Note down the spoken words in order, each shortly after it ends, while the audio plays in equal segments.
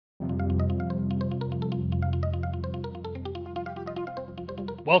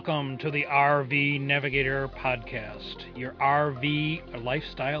Welcome to the RV Navigator Podcast, your RV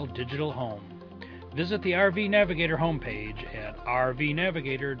lifestyle digital home. Visit the RV Navigator homepage at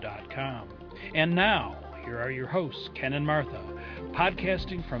rvnavigator.com. And now, here are your hosts, Ken and Martha,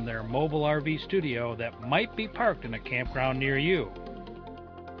 podcasting from their mobile RV studio that might be parked in a campground near you.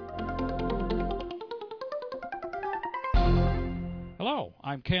 Hello,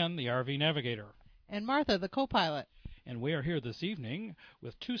 I'm Ken, the RV Navigator. And Martha, the co-pilot. And we are here this evening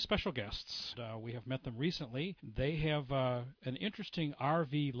with two special guests. We have met them recently. They have an interesting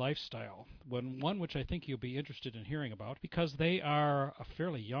RV lifestyle, one which I think you'll be interested in hearing about because they are a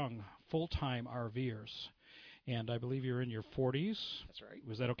fairly young, full-time RVers. And I believe you're in your 40s. That's right.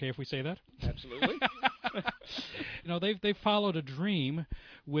 Was that okay if we say that? Absolutely. You know, they've followed a dream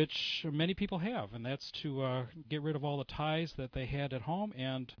which many people have, and that's to get rid of all the ties that they had at home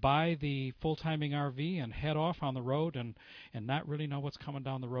and buy the full-timing RV and head off on the road and not really know what's coming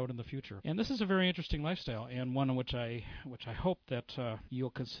down the road in the future. And this is a very interesting lifestyle, and one in which I hope that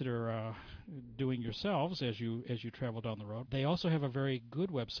you'll consider doing yourselves as you travel down the road. They also have a very good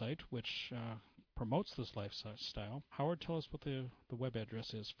website which promotes this lifestyle. Howard, tell us what the web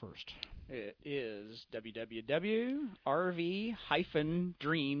address is first. It is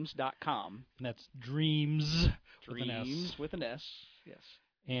www.rv-dreams.com. And that's dreams Dreams with an S, yes.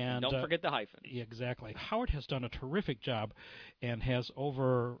 And don't forget the hyphen. Yeah, exactly. Howard has done a terrific job and has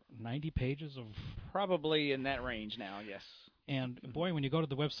over 90 pages of... Probably in that range now, yes. And boy, when you go to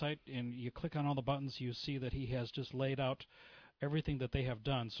the website and you click on all the buttons, you see that he has just laid out everything that they have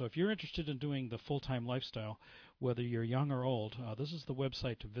done. So if you're interested in doing the full-time lifestyle, whether you're young or old, this is the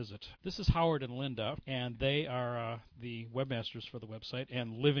website to visit. This is Howard and Linda, and they are the webmasters for the website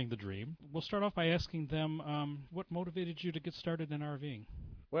and living the dream. We'll start off by asking them what motivated you to get started in RVing?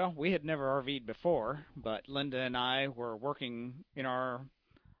 Well, we had never RV'd before, but Linda and I were working in our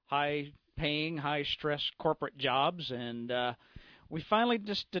high-paying, high-stress corporate jobs, and we finally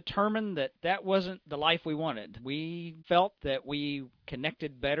just determined that that wasn't the life we wanted. We felt that we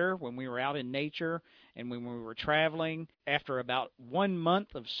connected better when we were out in nature and when we were traveling. After about 1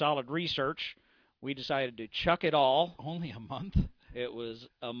 month of solid research, we decided to chuck it all. Only a month? It was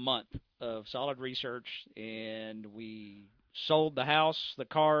a month of solid research, and we sold the house, the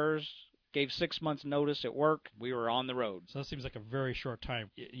cars, gave 6 months notice at work. We were on the road. So that seems like a very short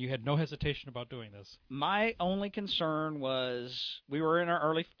time. You had no hesitation about doing this. My only concern was we were in our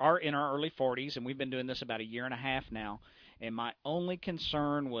early 40s, and we've been doing this about a year and a half now. And my only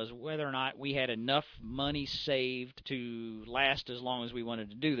concern was whether or not we had enough money saved to last as long as we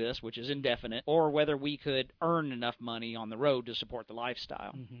wanted to do this, which is indefinite, or whether we could earn enough money on the road to support the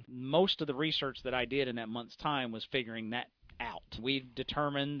lifestyle. Mm-hmm. Most of the research that I did in that month's time was figuring that out. We've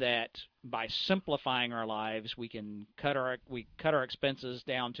determined that by simplifying our lives, we cut our expenses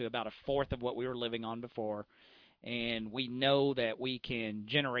down to about a fourth of what we were living on before, and we know that we can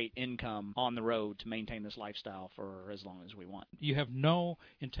generate income on the road to maintain this lifestyle for as long as we want. You have no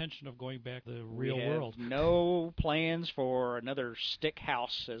intention of going back to the real world. No plans for another stick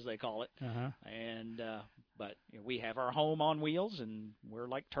house, as they call it. And but we have our home on wheels, and we're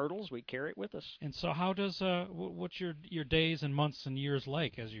like turtles. We carry it with us. And so, how does what's your days and months and years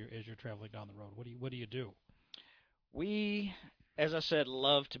like as you're traveling down the road? What do you do? We, as I said,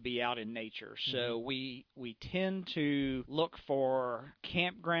 love to be out in nature. So we tend to look for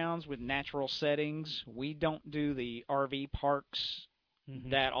campgrounds with natural settings. We don't do the RV parks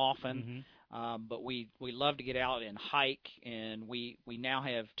that often. But we love to get out and hike, and we now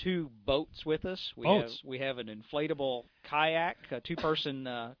have 2 boats with us. We have an inflatable kayak, a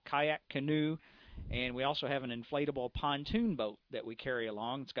 2-person kayak canoe, and we also have an inflatable pontoon boat that we carry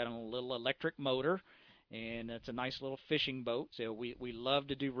along. It's got a little electric motor, and it's a nice little fishing boat. So we love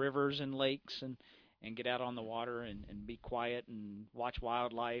to do rivers and lakes and get out on the water and be quiet and watch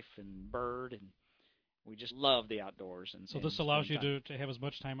wildlife and bird, and we just love the outdoors. And so this allows you to have as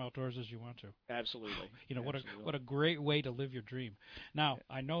much time outdoors as you want to. Absolutely. You know, what a great way to live your dream. Now,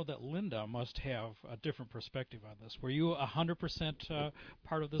 I know that Linda must have a different perspective on this. Were you 100%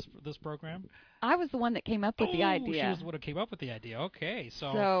 part of this program? I was the one that came up with the idea. She was the one who came up with the idea. Okay,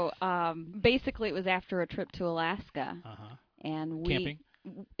 so basically, it was after a trip to Alaska, and camping.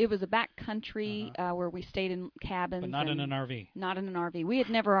 It was a backcountry where we stayed in cabins. But not in an RV. Not in an RV. We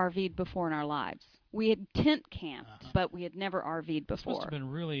had never RV'd before in our lives. We had tent camped, but we had never RV'd before. This must have been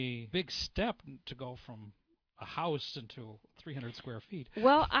a really big step to go from a house into 300 square feet.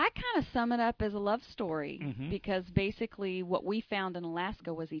 Well, I kind of sum it up as a love story because basically what we found in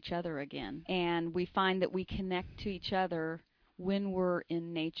Alaska was each other again. And we find that we connect to each other when we're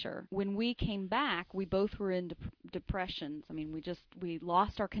in nature. When we came back, we both were into depressions. I mean, we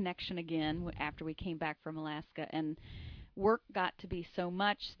lost our connection again after we came back from Alaska, and work got to be so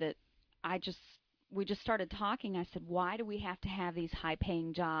much that we just started talking. I said, why do we have to have these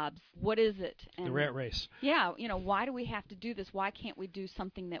high-paying jobs? What is it? And the rat race. Yeah, why do we have to do this? Why can't we do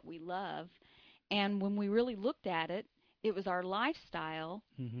something that we love? And when we really looked at it, it was our lifestyle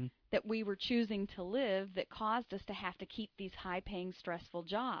that we were choosing to live that caused us to have to keep these high-paying, stressful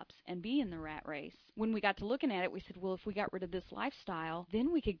jobs and be in the rat race. When we got to looking at it, we said, well, if we got rid of this lifestyle,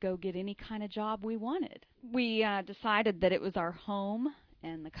 then we could go get any kind of job we wanted. We decided that it was our home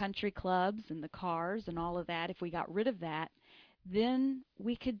and the country clubs and the cars and all of that. If we got rid of that, then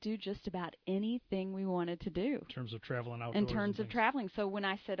we could do just about anything we wanted to do. In terms of traveling outdoors. In terms of traveling. So when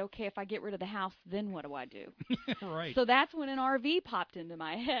I said, okay, if I get rid of the house, then what do I do? Right. So that's when an RV popped into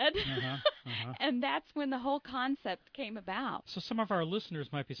my head. And that's when the whole concept came about. So some of our listeners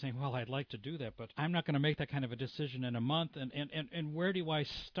might be saying, well, I'd like to do that, but I'm not going to make that kind of a decision in a month. And where do I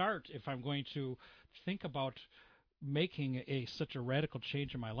start if I'm going to think about making such a radical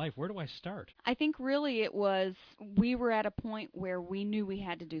change in my life? Where do I start? I think really it was we were at a point where we knew we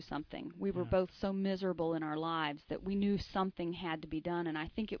had to do something. We were both so miserable in our lives that we knew something had to be done, and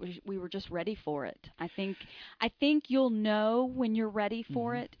I think we were just ready for it. I think you'll know when you're ready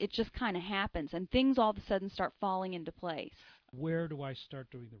for it. It just kind of happens, and things all of a sudden start falling into place. Where do I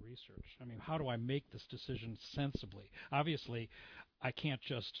start doing the research? I mean, how do I make this decision sensibly? Obviously, I can't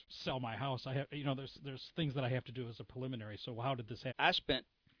just sell my house. I have, there's things that I have to do as a preliminary. So how did this happen? I spent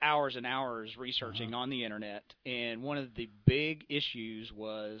hours and hours researching on the internet, and one of the big issues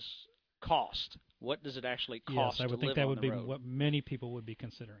was cost. What does it actually cost to live on the road? Yes, I would think that would be what many people would be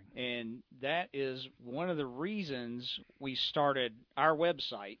considering. And that is one of the reasons we started our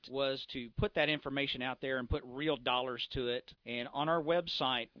website, was to put that information out there and put real dollars to it. And on our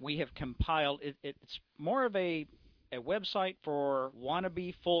website, we have compiled, it's more of a website for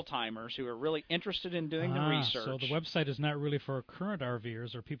wannabe full-timers who are really interested in doing the research. So the website is not really for current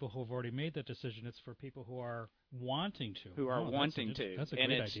RVers or people who have already made that decision. It's for people who are wanting to. That's a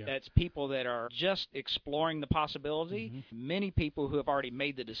great idea. That's people that are just exploring the possibility. Many people who have already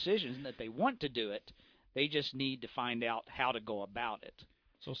made the decision that they want to do it, they just need to find out how to go about it.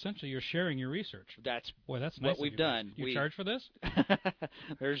 So essentially, you're sharing your research. That's nice what we've done. You charge for this?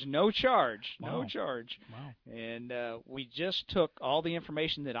 There's no charge. Wow. No charge. Wow. And we just took all the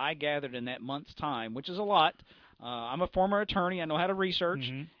information that I gathered in that month's time, which is a lot. I'm a former attorney. I know how to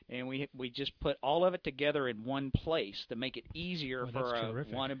research. And we just put all of it together in one place to make it easier for a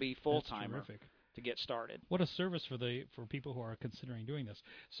wannabe full-timer to get started. What a service for people who are considering doing this.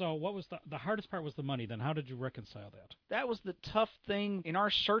 So what was the hardest part was the money. Then how did you reconcile that? That was the tough thing. In our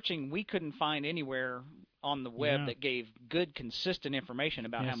searching, we couldn't find anywhere on the web that gave good, consistent information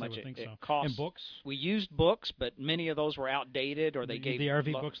about how much it costs. And books? We used books, but many of those were outdated, or they gave the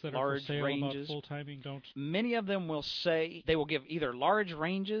RV books that are for sale ranges. About full-timing don't. Many of them will say they will give either large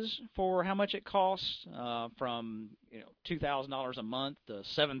ranges for how much it costs, from $2,000 a month to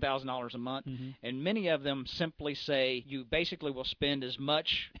 $7,000 a month, and many of them simply say you basically will spend as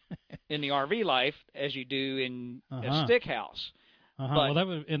much in the RV life as you do in a stick house. Well,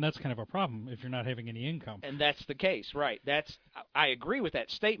 that's kind of a problem if you're not having any income. And that's the case, right? I agree with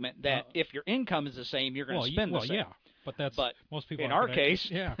that statement that if your income is the same, you're going to spend the same. Yeah, but most people. In our case,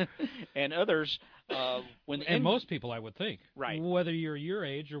 yeah, and others, most people, I would think, right? Whether you're your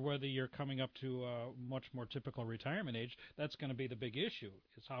age or whether you're coming up to a much more typical retirement age, that's going to be the big issue: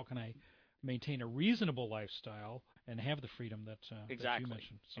 is how can I maintain a reasonable lifestyle and have the freedom that you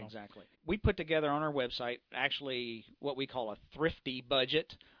mentioned. So. Exactly. We put together on our website actually what we call a thrifty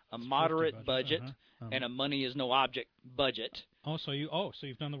budget, a moderate budget, and a money is no object budget. So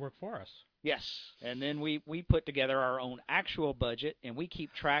you've done the work for us. Yes, and then we put together our own actual budget, and we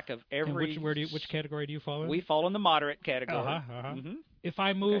keep track of every. And which category do you fall in? We fall in the moderate category. If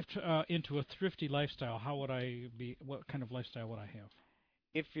I moved into a thrifty lifestyle, how would I be? What kind of lifestyle would I have?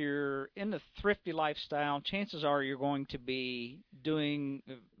 If you're in the thrifty lifestyle, chances are you're going to be doing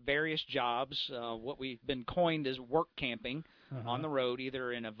various jobs, what we've been coined as work camping on the road,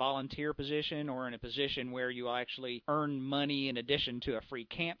 either in a volunteer position or in a position where you actually earn money in addition to a free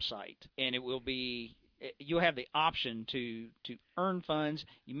campsite. And you'll have the option to earn funds.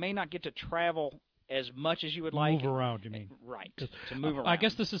 You may not get to travel as much as you would like. Move around, you mean? Right, to move around. I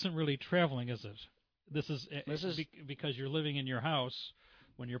guess this isn't really traveling, is it? This is because you're living in your house.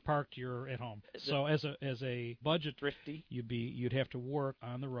 When you're parked, you're at home. So as a budget thrifty, you'd have to work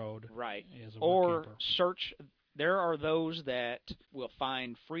on the road, right? As a or work camper. search there are those that will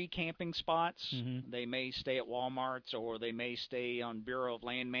find free camping spots. Mm-hmm. They may stay at Walmart's, or they may stay on Bureau of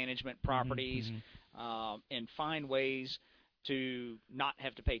Land Management properties, and find ways to not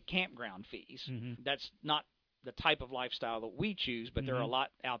have to pay campground fees. That's not the type of lifestyle that we choose, but there are a lot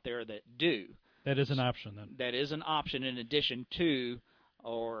out there that do. That is an option, then. That is an option in addition to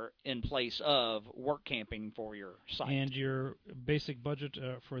or in place of work camping for your site. And your basic budget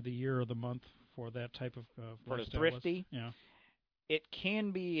for the year or the month for that type of for the lifestyle thrifty, it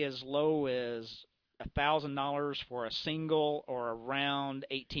can be as low as $1,000 for a single, or around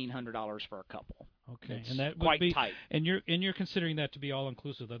 $1,800 for a couple. Okay, it's and that would quite be tight. And you're considering that to be all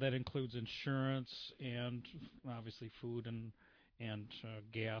inclusive. That includes insurance and obviously food and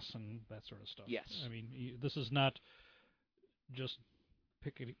gas and that sort of stuff. Yes. I mean, this is not just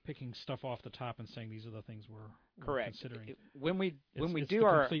picking stuff off the top and saying these are the things we're correct. Considering. When we it's do the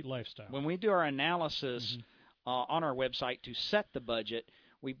our complete lifestyle. When we do our analysis on our website to set the budget,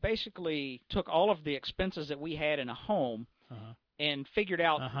 we basically took all of the expenses that we had in a home and figured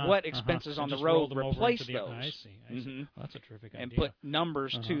out what expenses on the road replaced those. I see. Well, that's a terrific idea. And put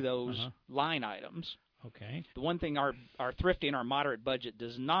numbers to those line items. Okay. The one thing our thrifty and our moderate budget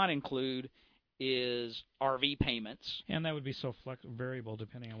does not include is RV payments. And that would be so variable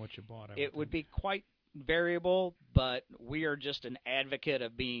depending on what you bought. It would be quite variable, but we are just an advocate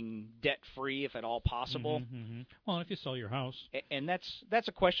of being debt-free if at all possible. Well, if you sell your house. And that's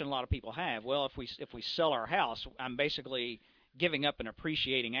a question a lot of people have. Well, if we sell our house, I'm basically giving up an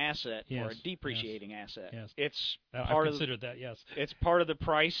appreciating asset for a depreciating asset. Yes. It's I considered that, yes. It's part of the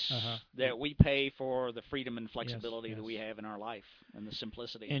price that we pay for the freedom and flexibility that we have in our life and the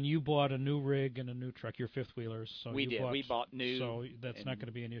simplicity. And you bought a new rig and a new truck, your fifth wheelers. So we did. We bought new. So that's not going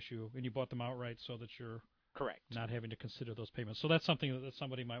to be an issue. And you bought them outright so that you're correct, not having to consider those payments. So that's something that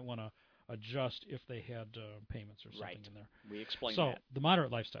somebody might want to adjust if they had payments or something in there. We explained that. So the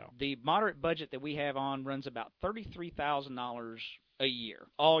moderate lifestyle. The moderate budget that we have on runs about $33,000 a year.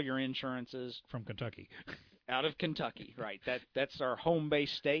 All your insurances from Kentucky. Out of Kentucky, right? That's our home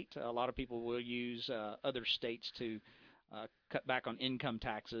base state. A lot of people will use other states to cut back on income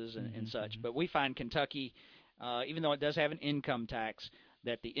taxes and such. But we find Kentucky, even though it does have an income tax,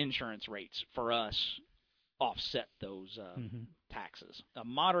 that the insurance rates for us offset those taxes. A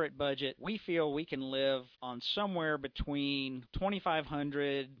moderate budget, we feel we can live on somewhere between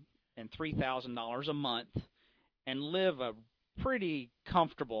 $2,500 and $3,000 a month and live a pretty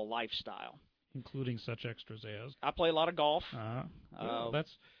comfortable lifestyle. Including such extras as? I play a lot of golf.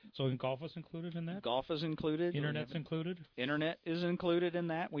 So golf is included in that? Golf is included. Internet's included? Internet is included in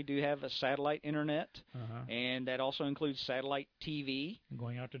that. We do have a satellite internet, and that also includes satellite TV. And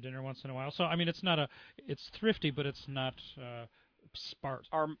going out to dinner once in a while. So, I mean, it's thrifty, but it's not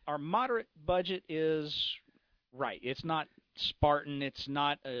Spartan. Our moderate budget is, right, it's not Spartan. It's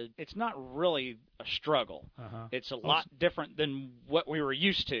not really a struggle. It's a lot different than what we were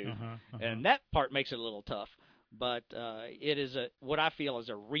used to, and that part makes it a little tough. But it is what I feel is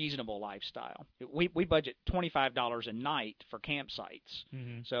a reasonable lifestyle. We budget $25 a night for campsites.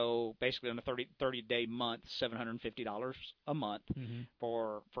 So basically on a 30-day month, $750 a month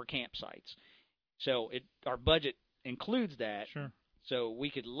for campsites. So our budget includes that. Sure. So we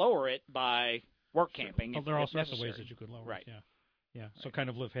could lower it by work camping. There are all sorts of ways that you could lower it. Yeah. Yeah, so kind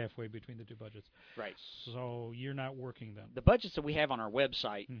of live halfway between the two budgets. Right. So you're not working then. The budgets that we have on our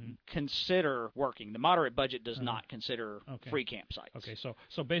website consider working. The moderate budget does not consider free campsites. Okay,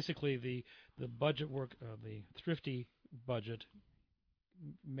 so basically the budget the thrifty budget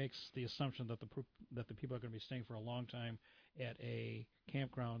makes the assumption that the people are going to be staying for a long time at a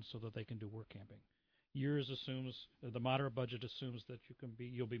campground so that they can do work camping. Yours assumes, the moderate budget assumes that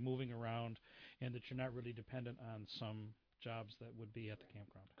you'll be moving around and that you're not really dependent on some jobs that would be at the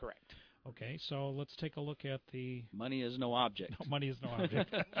campground. Correct. Okay, so let's take a look at the... Money is no object. No, money is no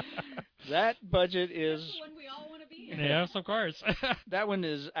object. That budget is... That's the one we all want to be in. Yes, of course. That one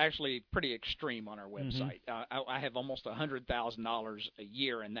is actually pretty extreme on our website. I have almost $100,000 a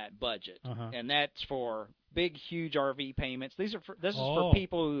year in that budget, and that's for big, huge RV payments. This is for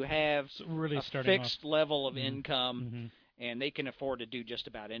people who have really a fixed level of income, and they can afford to do just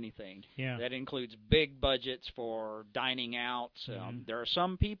about anything. Yeah. That includes big budgets for dining out. There are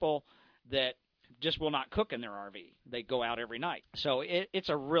some people that just will not cook in their RV. They go out every night. So it's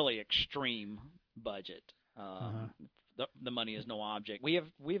a really extreme budget. The money is no object.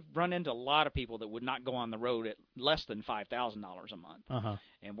 We've run into a lot of people that would not go on the road at less than $5,000 a month,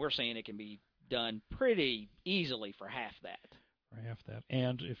 and we're saying it can be done pretty easily for half that. For half that,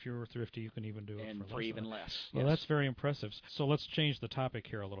 and if you're thrifty, you can even do it for even less. Well, that's very impressive. So let's change the topic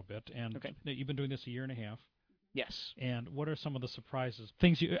here a little bit. And okay. You've been doing this a year and a half. Yes. And what are some of the surprises?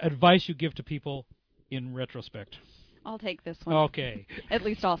 Advice you give to people in retrospect? I'll take this one. Okay. At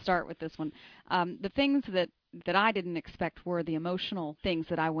least I'll start with this one. The things that I didn't expect were the emotional things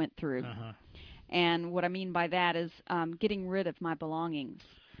that I went through. Uh-huh. And what I mean by that is getting rid of my belongings.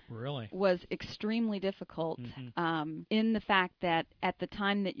 Really? Was extremely difficult in the fact that at the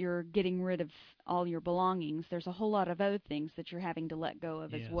time that you're getting rid of all your belongings, there's a whole lot of other things that you're having to let go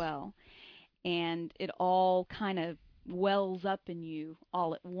of as well. And it all kind of wells up in you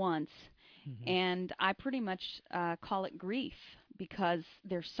all at once. And I pretty much call it grief because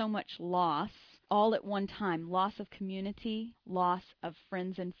there's so much loss all at one time. Loss of community, loss of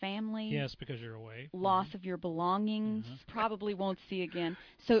friends and family. Yes, because you're away. Loss of your belongings, probably won't see again.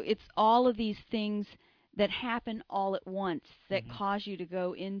 So it's all of these things that happen all at once that cause you to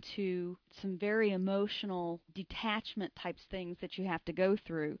go into some very emotional detachment types things that you have to go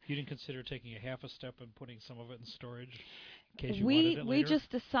through. You didn't consider taking a half a step and putting some of it in storage? In case you wanted it later? We just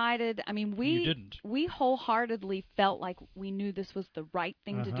decided, I mean, You didn't. We wholeheartedly felt like we knew this was the right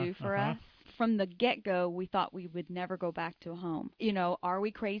thing to do for us. From the get-go, we thought we would never go back to a home. You know, are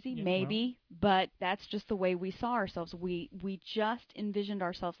we crazy? Yeah, maybe, but that's just the way we saw ourselves. We just envisioned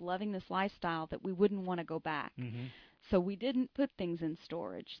ourselves loving this lifestyle that we wouldn't want to go back. So we didn't put things in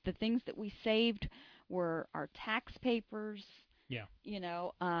storage. The things that we saved were our tax papers, you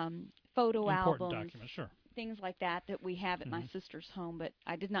know, photo Important albums. documents, sure. Things like that we have at my sister's home, but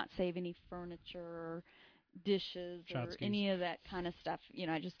I did not save any furniture or dishes or any of that kind of stuff. You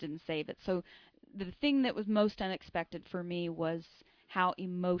know, I just didn't save it. So the thing that was most unexpected for me was how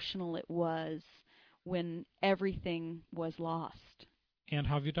emotional it was when everything was lost. And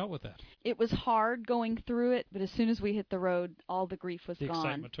how have you dealt with that? It was hard going through it, but as soon as we hit the road, all the grief was gone. The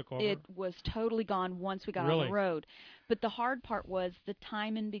excitement took over? It was totally gone once we got on the road. But the hard part was the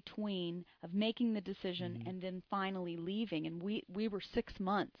time in between of making the decision and then finally leaving. And we were 6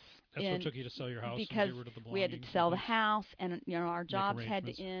 months. That's what took you to sell your house because and get rid of the belongings. We had to sell the house, and you know our jobs had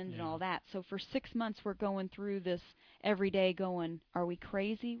to end Yeah. and all that. So for 6 months, we're going through this every day going, are we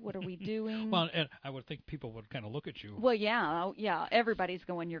crazy? What are we doing? Well, and I would think people would kind of look at you. Well, yeah. Everybody's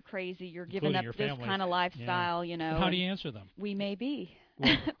going, you're crazy. You're giving up this kind of lifestyle, you know. And how do you answer them? We may be.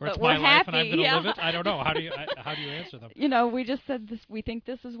 Well, or it's but my we're life happy, and I'm going to live it. I don't know. How do you answer them? You know, we just said this. We think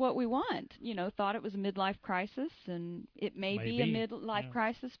this is what we want. You know, thought it was a midlife crisis, and it may be a midlife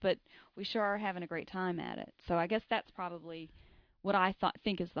crisis, but we sure are having a great time at it. So I guess that's probably what I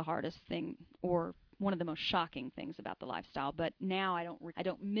think is the hardest thing, or one of the most shocking things about the lifestyle. But now I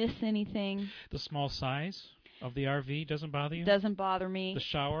don't miss anything. The small size of the RV doesn't bother you? Doesn't bother me. The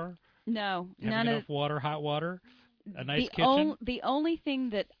shower? No, Having enough water, hot water? A nice kitchen? The only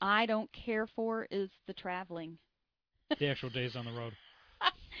thing that I don't care for is the traveling. The actual days on the road.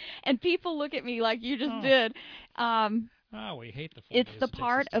 And people look at me like you just did. We hate the 4 It's days the it takes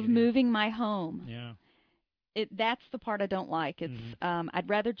part us to of get here. moving my home. Yeah. That's the part I don't like. It's I'd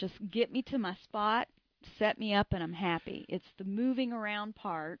rather just get me to my spot, set me up, and I'm happy. It's the moving around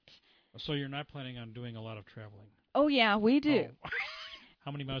part. So you're not planning on doing a lot of traveling? Oh, yeah, we do. Oh.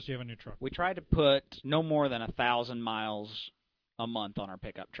 How many miles do you have on your truck? We try to put no more than 1,000 miles a month on our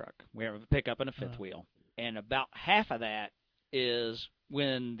pickup truck. We have a pickup and a fifth wheel. And about half of that is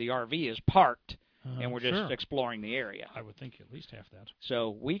when the RV is parked and we're just exploring the area. I would think at least half that.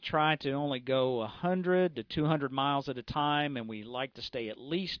 So we try to only go 100 to 200 miles at a time, and we like to stay at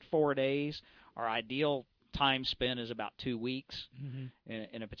least 4 days. Our ideal time spent is about 2 weeks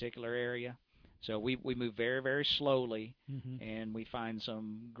in a particular area. So we move very, very slowly, and we find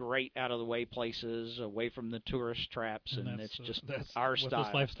some great out-of-the-way places away from the tourist traps, and it's just our style. What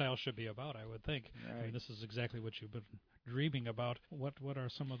this lifestyle should be about, I would think. Right. I mean, this is exactly what you've been dreaming about. What are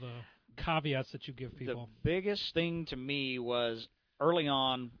some of the caveats that you give people? The biggest thing to me was early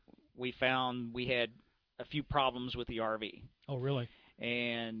on we found we had a few problems with the RV. Oh, really?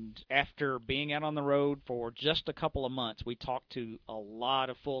 And after being out on the road for just a couple of months, we talked to a lot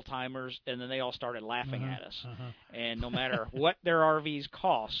of full-timers, and then they all started laughing at us. And no matter what their RVs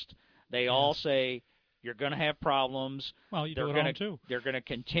cost, they all say, you're going to have problems. Well, you do it all, too. They're going to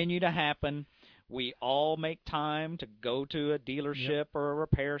continue to happen. We all make time to go to a dealership or a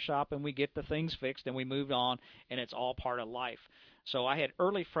repair shop, and we get the things fixed, and we moved on, and it's all part of life. So I had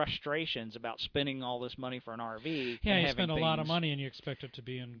early frustrations about spending all this money for an RV. Yeah, you spend a lot of money and you expect it to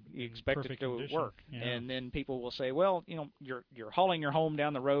be in perfect to condition. work. Yeah. And then people will say, well, you know, you're hauling your home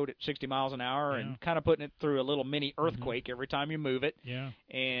down the road at 60 miles an hour and kind of putting it through a little mini earthquake every time you move it. Yeah.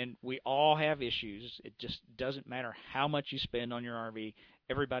 And we all have issues. It just doesn't matter how much you spend on your RV.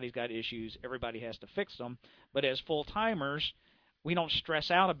 Everybody's got issues. Everybody has to fix them. But as full-timers, we don't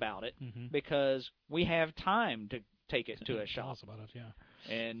stress out about it Mm-hmm. because we have time to take it to a Tell shop us about it,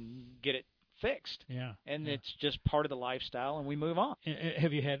 yeah. and get it fixed. Yeah. And yeah. it's just part of the lifestyle, and we move on.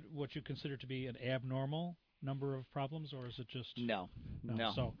 Have you had what you consider to be an abnormal number of problems, or is it just No.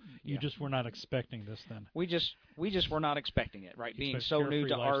 So you Yeah. just were not expecting this then. We just were not expecting it, right? Being Expect so new carefree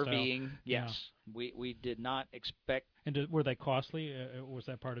to lifestyle. RVing, Yeah. yes, we did not expect. And were they costly? Was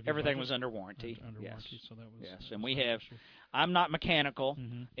that part of your Everything budget? was under warranty. Under yes. warranty, so that was Yes, that and was we not an have. issue. I'm not mechanical,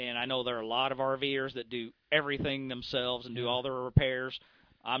 Mm-hmm. and I know there are a lot of RVers that do everything themselves and do Yeah. all their repairs.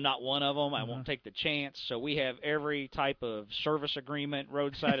 I'm not one of them. I Uh-huh. won't take the chance. So we have every type of service agreement,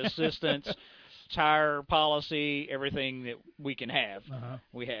 roadside assistance, tire policy, everything that we can have. Uh-huh.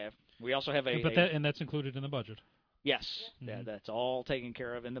 We have. We also have But that's included in the budget. yes, Mhm. that's all taken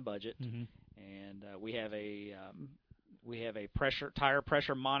care of in the budget. Mm-hmm. And we have a tire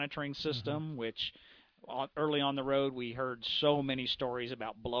pressure monitoring system, which early on the road we heard so many stories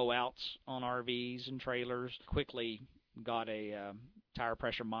about blowouts on RVs and trailers. Quickly got a tire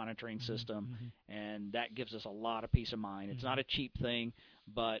pressure monitoring system, Mm-hmm. and that gives us a lot of peace of mind. It's Mhm. not a cheap thing,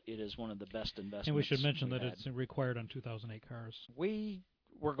 but it is one of the best investments. And we should mention we've that had. it's required on 2008 cars. We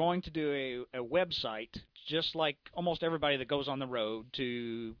were going to do a website, just like almost everybody that goes on the road,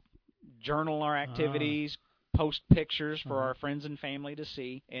 to journal our activities, post pictures for Uh-huh. our friends and family to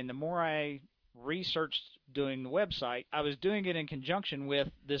see. And the more I researched doing the website, I was doing it in conjunction with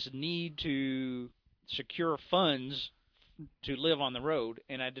this need to secure funds to live on the road.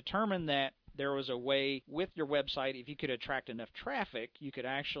 And I determined that there was a way with your website, if you could attract enough traffic, you could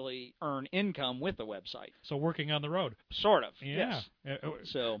actually earn income with the website. So working on the road. Sort of, Yeah. yes.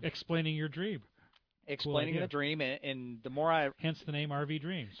 So Explaining your dream. explaining idea. the dream, and the more I Hence the name RV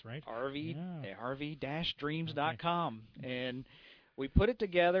Dreams, right? RV-dreams.com, and we put it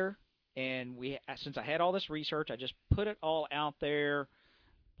together. And since I had all this research, I just put it all out there,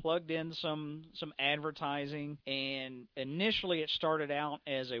 plugged in some advertising, and initially it started out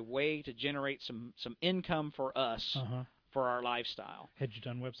as a way to generate some income for us Uh-huh. for our lifestyle. Had you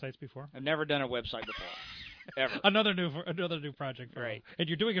done websites before? I've never done a website before, ever. Another new project for Right. you. And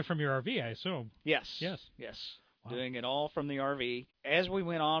you're doing it from your RV, I assume. Yes. Yes. Yes. Wow. Doing it all from the RV. As we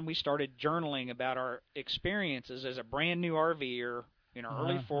went on, we started journaling about our experiences as a brand new RVer in our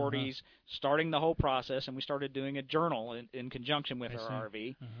early 40s, starting the whole process, and we started doing a journal in conjunction with I our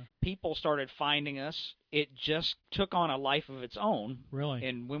see. RV. People started finding us. It just took on a life of its own. Really?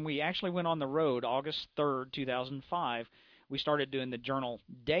 And when we actually went on the road, August 3rd, 2005, we started doing the journal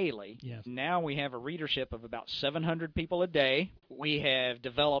daily. Yes. Now we have a readership of about 700 people a day. We have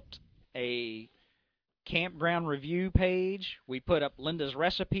developed a campground review page. We put up Linda's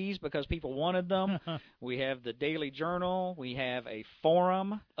recipes because people wanted them. We have the daily journal. We have a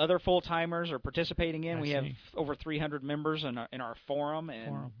forum. Other full-timers are participating in. I We see. have over 300 members in our forum,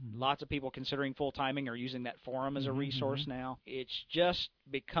 and lots of people considering full-timing are using that forum as a resource now. It's just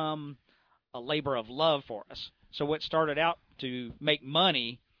become a labor of love for us. So what started out to make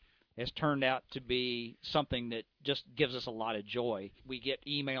money has turned out to be something that just gives us a lot of joy. We get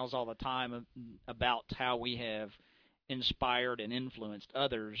emails all the time about how we have inspired and influenced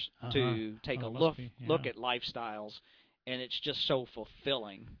others to take a look at lifestyles, and it's just so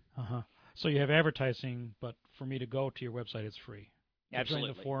fulfilling. So you have advertising, but for me to go to your website, it's free. Absolutely.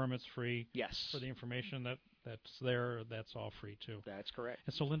 To join the forum, it's free. Yes. For the information that's there, that's all free too. That's correct.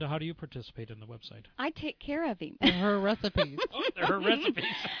 And so, Linda, how do you participate in the website? I take care of him. Her recipes. Oh, they're her recipes.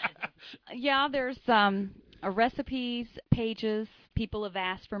 Yeah, there's recipes pages. People have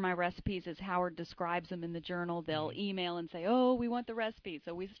asked for my recipes as Howard describes them in the journal. They'll email and say, "Oh, we want the recipe."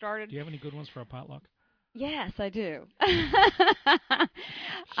 So we started. Do you have any good ones for a potluck? Yes, I do.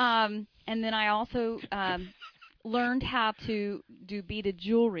 And then I also learned how to do beaded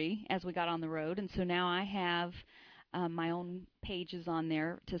jewelry as we got on the road, and so now I have my own pages on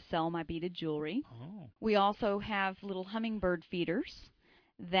there to sell my beaded jewelry. Oh. We also have little hummingbird feeders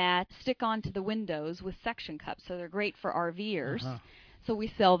that stick onto the windows with suction cups, so they're great for RVers. So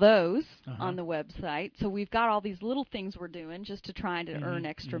we sell those on the website. So we've got all these little things we're doing just to try to earn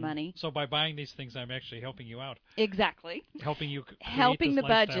extra money. So by buying these things, I'm actually helping you out. Exactly. Helping you create Helping this the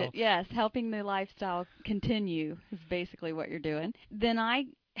lifestyle. budget, yes. Helping the lifestyle continue is basically what you're doing. Then I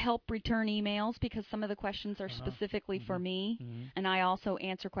help return emails because some of the questions are specifically for me. And I also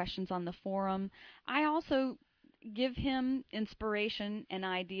answer questions on the forum. I also give him inspiration and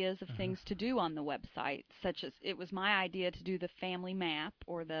ideas of things to do on the website, such as it was my idea to do the family map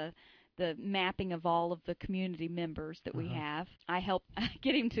or the mapping of all of the community members that we have. I helped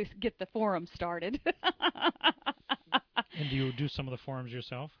get him to get the forum started. And do you do some of the forums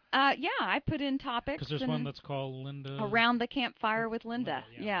yourself? Yeah, I put in topics. Because there's one that's called Linda. Around the Campfire with Linda.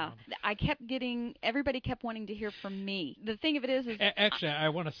 Yeah. I kept getting, everybody kept wanting to hear from me. The thing of it is Actually, I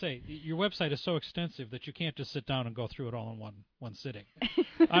want to say, your website is so extensive that you can't just sit down and go through it all in one sitting.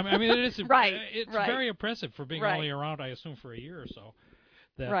 I mean, it is Right, it's right. very impressive for being Right. only around, I assume, for a year or so,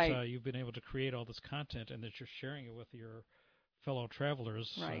 that Right. You've been able to create all this content and that you're sharing it with your fellow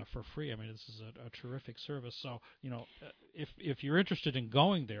travelers Right. for free. I mean, this is a terrific service. So, if you're interested in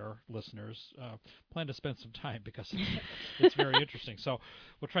going there, listeners, plan to spend some time because it's very interesting. So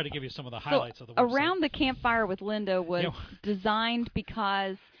we'll try to give you some of the highlights of the website. Around the Campfire with Linda was Yeah. designed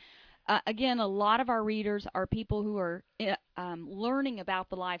because, again, a lot of our readers are people who are learning about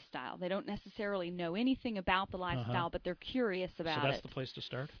the lifestyle. They don't necessarily know anything about the lifestyle, but they're curious about So that's it. the place to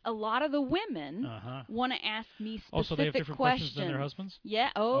start? A lot of the women Uh-huh. want to ask me specific Also, they have different questions than their husbands?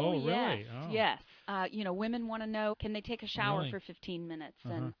 Yeah. Oh, yes. really? Oh. Yes. Women want to know, can they take a shower Really? for 15 minutes?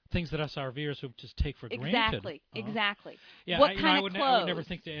 Uh-huh. And Things that us RVers who just take for granted. exactly. Uh-huh. Exactly. Yeah, What I kind of would clothes? I would never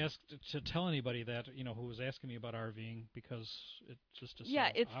think to tell anybody that, who was asking me about RVing because it just is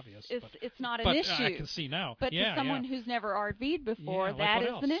Yeah, so obvious. it's not an but issue. I can see now. But yeah, to someone yeah. who's never RV'd before, Yeah, like that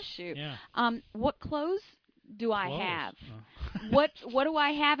what is an else? issue. Yeah. What clothes do I Clothes. have? Oh. What do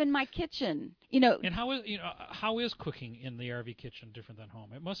I have in my kitchen? And how is cooking in the RV kitchen different than home?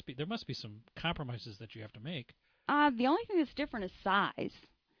 There must be some compromises that you have to make. The only thing that's different is size.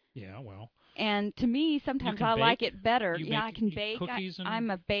 Yeah, well. And to me, sometimes can I like bake? it better. You Yeah, make I can bake. cookies and- I'm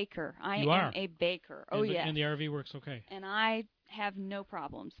a baker. I You am are? a baker. Oh, yes. And the RV works okay. And I have no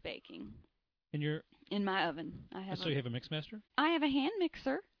problems baking And in my oven. so you have a Mixmaster? I have a hand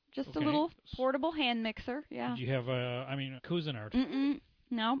mixer, just Okay. a little portable hand mixer. Yeah. Did you have Cuisinart?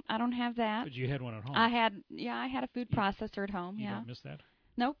 No, I don't have that. But you had one at home. I had a food processor at home. You Yeah. don't miss that?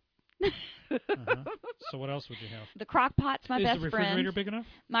 Nope. Uh-huh. So what else would you have? The crock pot's my Is best the refrigerator friend. big enough?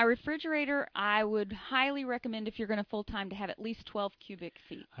 My refrigerator, I would highly recommend if you're going to full time to have at least 12 cubic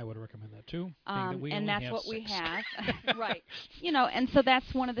feet. I would recommend that too. being that we And only that's have what we 6. have, right? And so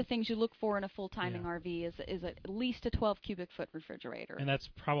that's one of the things you look for in a full timing Yeah. RV is at least a 12 cubic foot refrigerator. And that's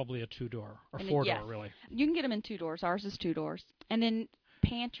probably a 2-door or And 4-door, yes. really. You can get them in 2 doors. Ours is 2 doors, and then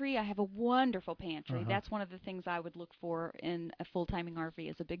pantry. I have a wonderful pantry. Uh-huh. That's one of the things I would look for in a full timing RV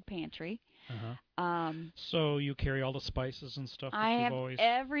is a big pantry. Uh-huh. So you carry all the spices and stuff that I you've have always.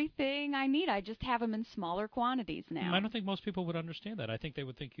 everything I need. I just have them in smaller quantities now. I don't think most people would understand that. I think they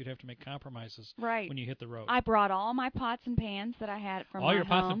would think you'd have to make compromises Right. when you hit the road. I brought all my pots and pans that I had from all my your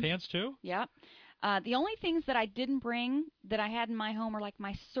pots home. and pans too? Yep. The only things that I didn't bring that I had in my home are like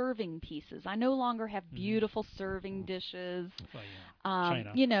my serving pieces. I no longer have beautiful serving dishes. Well,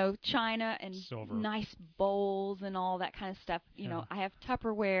 yeah. China and Silver. nice bowls and all that kind of stuff. Yeah. I have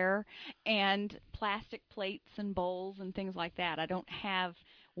Tupperware and plastic plates and bowls and things like that. I don't have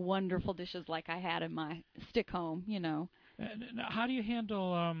wonderful dishes like I had in my stick home, And how do you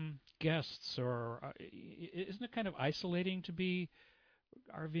handle guests? Or isn't it kind of isolating to be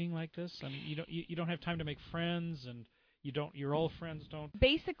RVing like this? I mean, you don't have time to make friends, and your old friends don't.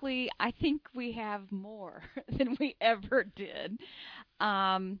 Basically, I think we have more than we ever did,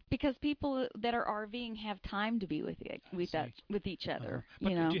 because people that are RVing have time to be with each other. But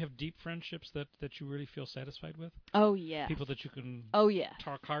you know. do you have deep friendships that you really feel satisfied with? Oh yes. People that you can Oh yes.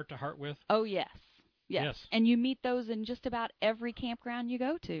 talk heart to heart with? Oh yes. Yes. Yes. And you meet those in just about every campground you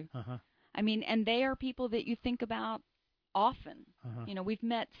go to. Uh-huh. I mean, and they are people that you think about often. Uh-huh. We've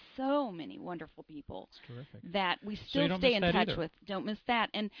met so many wonderful people It's terrific. that we you still don't stay miss in that touch either. with. Don't miss that.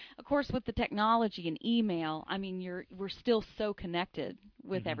 And of course, with the technology and email, I mean, we're still so connected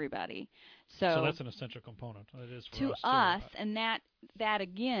with everybody. So that's an essential component. It is for to us, too. and that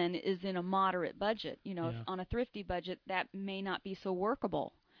again is in a moderate budget. If Yeah. on a thrifty budget, that may not be so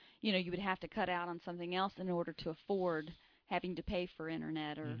workable. You would have to cut out on something else in order to afford having to pay for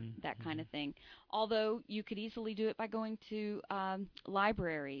internet or that kind of thing. Although you could easily do it by going to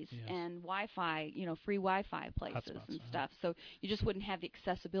libraries Yes. and Wi-Fi, free Wi-Fi places Hotspots, and uh-huh. stuff. So you just wouldn't have the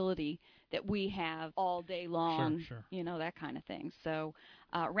accessibility that we have all day long, Sure. that kind of thing. So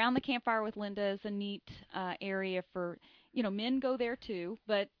Around the Campfire with Linda is a neat area for, men go there too,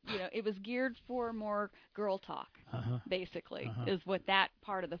 but, it was geared for more girl talk, basically, is what that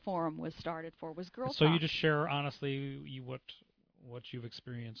part of the forum was started for, was girl talk. So you just share honestly what you've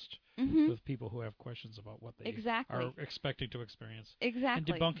experienced with people who have questions about what they Exactly. are expecting to experience.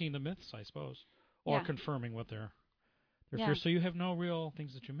 Exactly. And debunking the myths, I suppose, or Yeah. confirming what they're Yeah. fears. So you have no real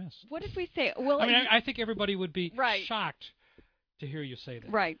things that you miss. What if we say, well, I mean, I think everybody would be Right. shocked to hear you say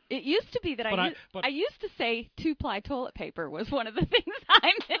that. right. It used to be that But I used to say 2-ply toilet paper was one of the things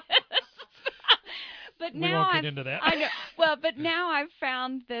I missed. But We now won't get I've, into that. I know. Well, but now I've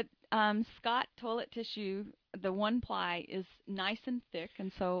found that Scott toilet tissue, the one ply, is nice and thick,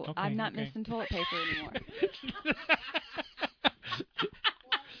 and so Okay, I'm not okay. missing toilet paper anymore.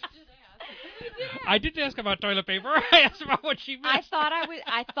 I didn't ask about toilet paper. I asked about what she missed. I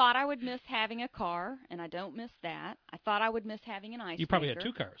thought I would miss having a car, and I don't miss that. I thought I would miss having an ice You probably had maker.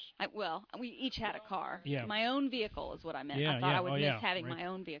 2 cars. Well, we each had a car. Yeah. My own vehicle is what I meant. Yeah, I thought yeah. I would Oh, miss yeah, having right. my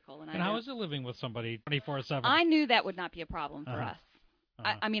own vehicle, And how is it living with somebody 24/7? I knew that would not be a problem for Uh-huh. us.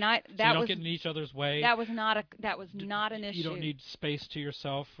 Uh-huh. I mean, So you that don't was get in each other's way. that was not an issue. You don't need space to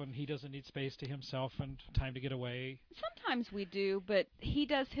yourself, and he doesn't need space to himself, and time to get away. Sometimes we do, but he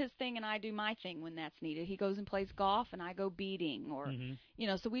does his thing and I do my thing when that's needed. He goes and plays golf and I go beading, or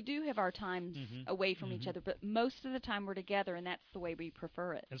so we do have our times away from each other. But most of the time we're together, and that's the way we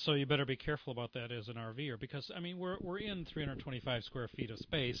prefer it. And so you better be careful about that as an RVer, because I mean we're in 325 square feet of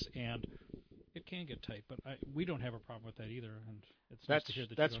space, and it can get tight. But we don't have a problem with that either, and it's nice to hear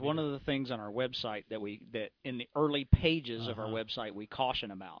that. That's one of the things on our website that in the early pages of our website we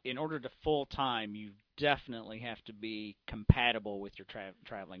caution about. In order to full time, you definitely have to be compatible with your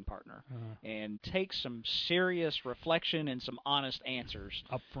traveling partner, and take some serious reflection and some honest answers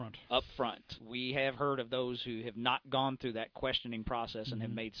up front. We have heard of those who have not gone through that questioning process and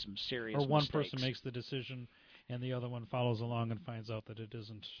have made some serious or one mistakes. person makes the decision, and the other one follows along and finds out that it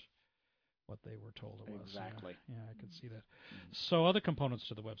isn't what they were told it was. Exactly. Yeah, I can see that. So other components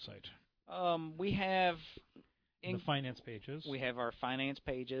to the website. We have The finance pages. We have our finance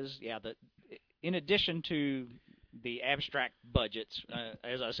pages. Yeah, in addition to the abstract budgets,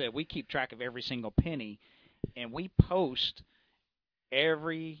 as I said, we keep track of every single penny, and we post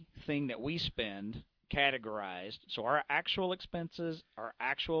everything that we spend categorized. So our actual expenses, our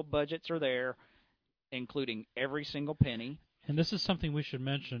actual budgets are there, including every single penny. And this is something we should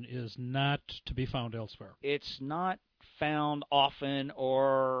mention is not to be found elsewhere. It's not found often,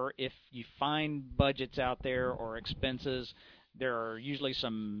 or if you find budgets out there or expenses, there are usually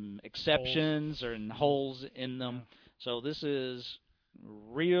some exceptions and holes in them. Yeah. So this is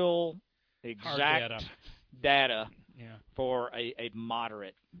real, exact data for a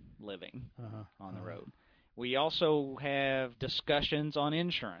moderate living on the road. We also have discussions on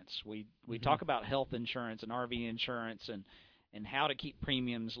insurance. We talk about health insurance and RV insurance and how to keep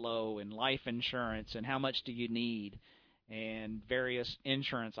premiums low, and life insurance, and how much do you need, and various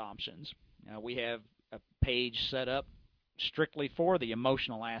insurance options. We have a page set up strictly for the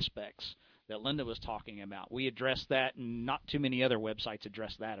emotional aspects that Linda was talking about. We address that, and not too many other websites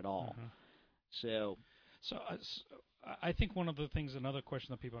address that at all. So I think one of the things, another question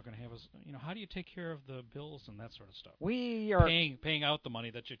that people are going to have is, how do you take care of the bills and that sort of stuff? We are paying out the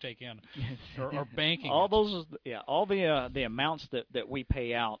money that you take in, or banking. All the amounts that we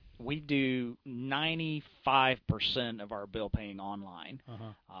pay out, we do 95% of our bill paying online.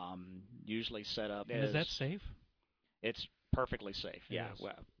 Usually set up. And is that safe? It's perfectly safe. It Yeah, is.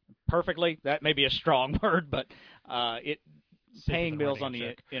 well, perfectly. That may be a strong word, but paying bills on the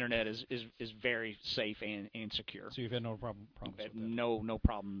check. internet is very safe and secure. So you've had no problems with that? No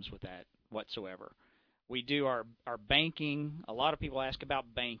problems with that whatsoever. We do our banking. A lot of people ask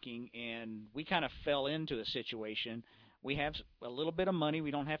about banking, and we kind of fell into a situation. We have a little bit of money.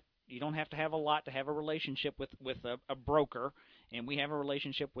 You don't have to have a lot to have a relationship with a broker, and we have a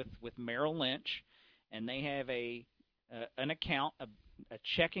relationship with Merrill Lynch, and they have an account, a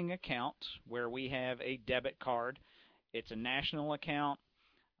checking account where we have a debit card. It's a national account.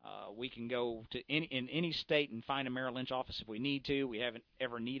 We can go to in any state and find a Merrill Lynch office if we need to. We haven't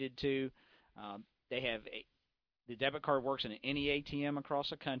ever needed to. The debit card works in any ATM across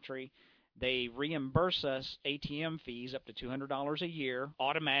the country. They reimburse us ATM fees up to $200 a year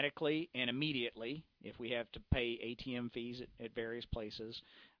automatically and immediately if we have to pay ATM fees at various places.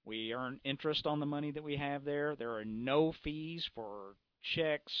 We earn interest on the money that we have there. There are no fees for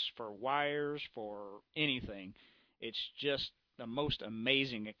checks, for wires, for anything. It's just the most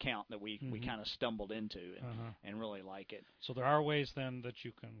amazing account that we kind of stumbled into and really like it. So there are ways then that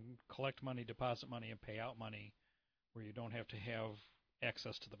you can collect money, deposit money, and pay out money where you don't have to have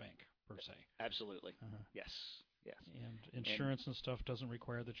access to the bank, per se. Absolutely. Yes. And insurance and stuff doesn't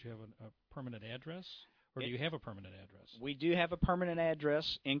require that you have a permanent address? Or do you have a permanent address? We do have a permanent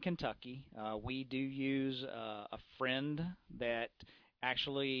address in Kentucky. We do use a friend that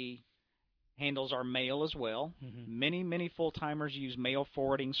actually handles our mail as well. Many full-timers use mail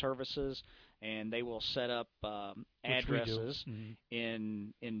forwarding services, and they will set up addresses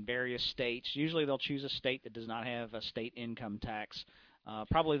in various states. Usually they'll choose a state that does not have a state income tax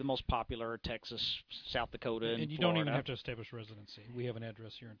Probably the most popular, Texas, South Dakota, and you Florida. don't even have to establish residency. We have an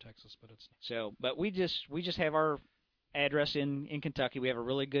address here in Texas, but it's so. But we just have our address in Kentucky. We have a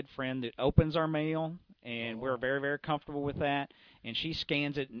really good friend that opens our mail, and we're very, very comfortable with that. And she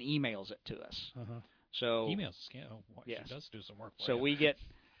scans it and emails it to us. So emails scan. Oh, boy, yes. She does do some work. So we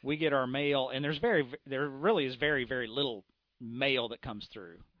get our mail, and there really is very, very little mail that comes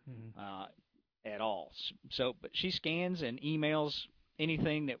through at all. So, but she scans and emails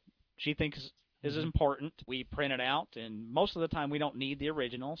anything that she thinks is important. We print it out, and most of the time we don't need the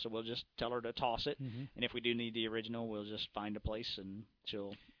original, so we'll just tell her to toss it. And if we do need the original, we'll just find a place, and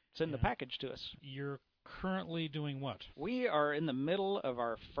she'll send the package to us. You're currently doing what? We are in the middle of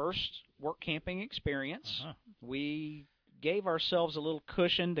our first work camping experience. We gave ourselves a little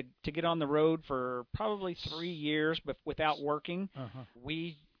cushion to get on the road for probably 3 years, but without working.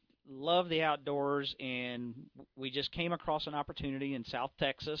 We love the outdoors, and we just came across an opportunity in South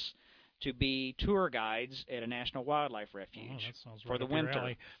Texas to be tour guides at a national wildlife refuge that sounds for right the up your winter.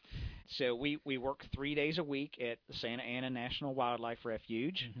 alley. So we work 3 days a week at the Santa Ana National Wildlife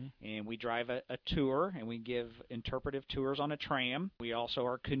Refuge, and we drive a tour, and we give interpretive tours on a tram. We also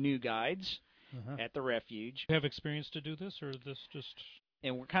are canoe guides at the refuge. You have experience to do this, or is this just...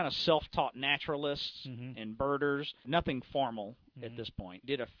 And we're kind of self-taught naturalists and birders, nothing formal at this point.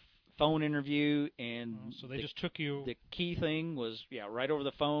 Did a phone interview, and so they just took you... The key thing was, right over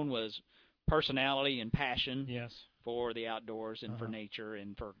the phone, was personality and passion for the outdoors and for nature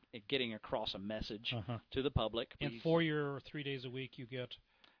and for getting across a message to the public. And for your 3 days a week, you get...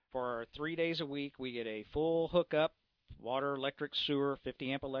 For our 3 days a week, we get a full hookup, water, electric, sewer,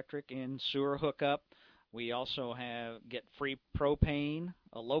 50-amp electric and sewer hookup. We also get free propane,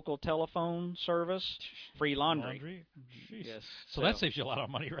 a local telephone service, free laundry. Jeez. Yes. So that saves you a lot of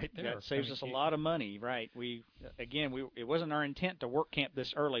money right there. That saves us a lot of money, right? It wasn't our intent to work camp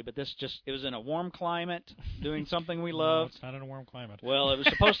this early, but it was in a warm climate, doing something we love. No, it's not in a warm climate. Well, it was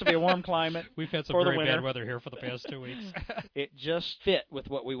supposed to be a warm climate. We've had some for very the winter. bad weather here for the past 2 weeks. It just fit with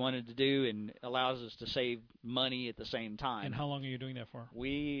what we wanted to do and allows us to save money at the same time. And how long are you doing that for?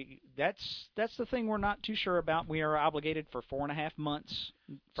 That's the thing we're not too sure about. We are obligated for 4.5 months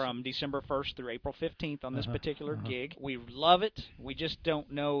from December 1st through April 15th on this particular gig. We love it. We just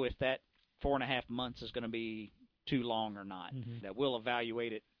don't know if that 4.5 months is going to be too long or not. That we'll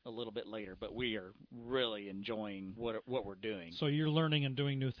evaluate it a little bit later, but we are really enjoying what we're doing. So you're learning and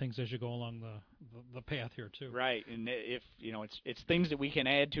doing new things as you go along the path here too. Right, and if it's things that we can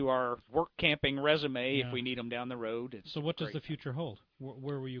add to our work camping resume if we need them down the road. So what does the future hold?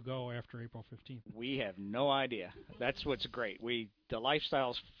 Where will you go after April 15th? We have no idea. That's what's great. The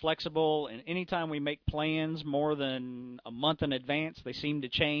lifestyle's flexible, and anytime we make plans more than a month in advance, they seem to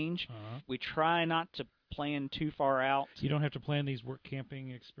change. We try not to plan too far out. You don't have to plan these work camping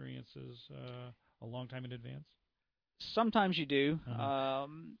experiences a long time in advance? Sometimes you do.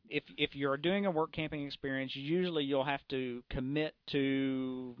 If you're doing a work camping experience, usually you'll have to commit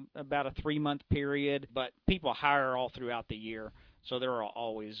to about a 3-month period, but people hire all throughout the year, so there are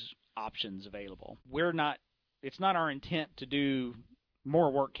always options available. It's not our intent to do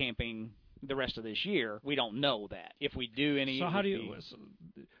more work camping the rest of this year. We don't know that. If we do any... So how do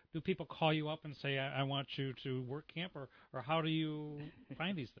people call you up and say, I want you to work camp, or how do you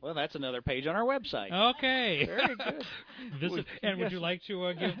find these things? Well, that's another page on our website. Okay. Very good. Would you like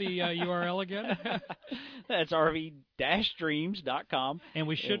to give the URL again? That's rv-dreams.com. And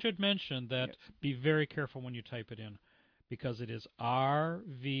we should mention that be very careful when you type it in, because it is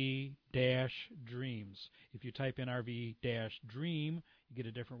RV-Dreams. If you type in RV-Dream, you get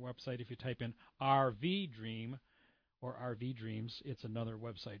a different website. If you type in RV Dream or RV Dreams, it's another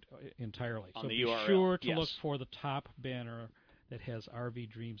website entirely. On so the be URL, sure to look for the top banner that has RV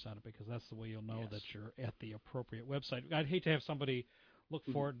Dreams on it, because that's the way you'll know that you're at the appropriate website. I'd hate to have somebody look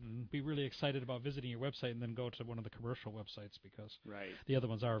for it and be really excited about visiting your website and then go to one of the commercial websites, because the other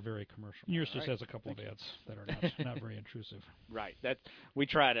ones are very commercial. Yours just has a couple of ads that are not very intrusive. Right. We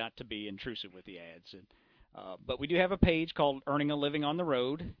try not to be intrusive with the ads. But we do have a page called Earning a Living on the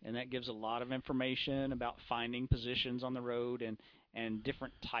Road, and that gives a lot of information about finding positions on the road and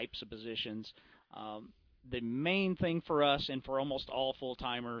different types of positions. The main thing for us and for almost all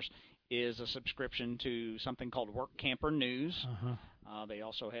full-timers is a subscription to something called Work Camper News. They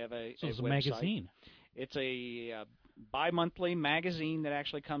also have a it's a website. Magazine. It's a bi-monthly magazine that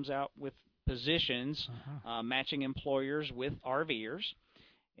actually comes out with positions matching employers with RVers.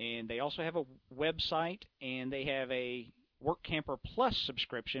 And they also have a website, and they have a Work Camper Plus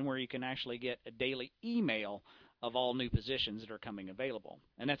subscription where you can actually get a daily email of all new positions that are coming available.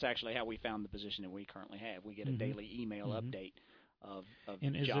 And that's actually how we found the position that we currently have. We get a daily email update of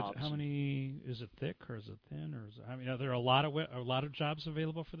And is jobs. it how many? Is it thick or is it thin or is it, I mean, are there a lot of jobs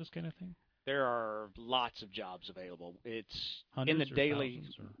available for this kind of thing? There are lots of jobs available. It's Hundreds in the or daily.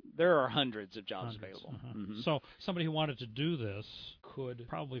 thousands or? There are hundreds of jobs Hundreds, available. uh-huh. Mhm. So somebody who wanted to do this could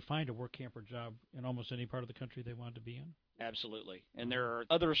probably find a work camper job in almost any part of the country they wanted to be in. Absolutely. And there are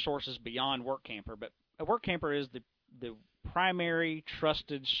other sources beyond Work Camper, but a Work Camper is the primary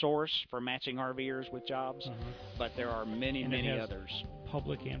trusted source for matching RVers with jobs, but there are many, And it many has others.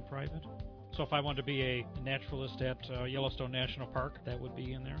 Public and private. So if I wanted to be a naturalist at Yellowstone National Park, that would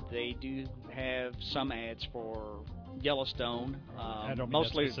be in there. They do have some ads for Yellowstone. I don't mean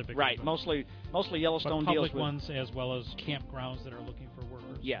mostly that specifically, right. but- Mostly But Yellowstone public deals with ones as well as campgrounds that are looking for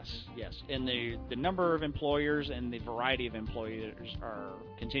workers. Yes, yes. And the number of employers and the variety of employers are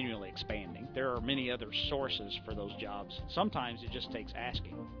continually expanding. There are many other sources for those jobs. Sometimes it just takes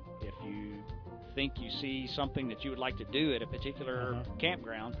asking. If you think you see something that you would like to do at a particular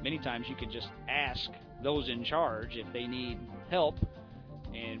campground, many times you can just ask those in charge if they need help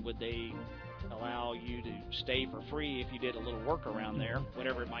and would they allow you to stay for free if you did a little work around there,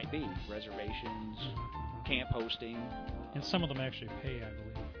 whatever it might be, reservations, camp hosting. And some of them actually pay, I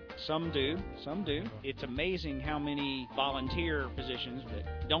believe. Some do, some do. It's amazing how many volunteer positions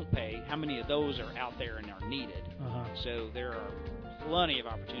that don't pay, how many of those are out there and are needed. So there are plenty of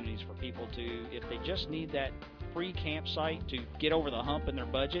opportunities for people to, if they just need that free campsite to get over the hump in their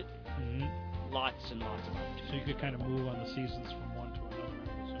budget, lots and lots of opportunities. So you could kind of move on the seasons from one to another,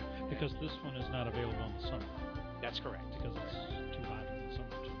 I would say. Because this one is not available in the summer. That's correct. Because it's too hot in the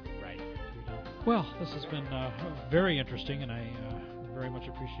summer to Right. be done. Well, this has been very interesting, and I very much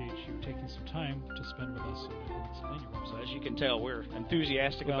appreciate you taking some time to spend with us and explain your website. As you can tell, we're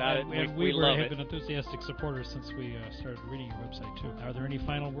enthusiastic Well, about and it. we love have it. been enthusiastic supporters since we started reading your website, too. Are there any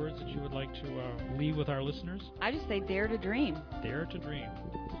final words that you would like to leave with our listeners? I just say dare to dream. Dare to dream.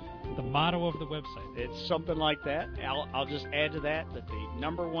 The motto of the website. It's something like that. I'll just add to that the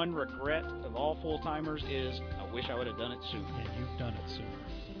number one regret of all full-timers is I wish I would have done it sooner. And you've done it sooner.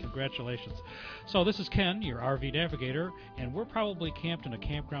 Congratulations. So this is Ken, your RV navigator, and we're probably camped in a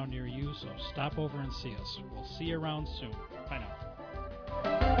campground near you, so stop over and see us. We'll see you around soon. Bye now.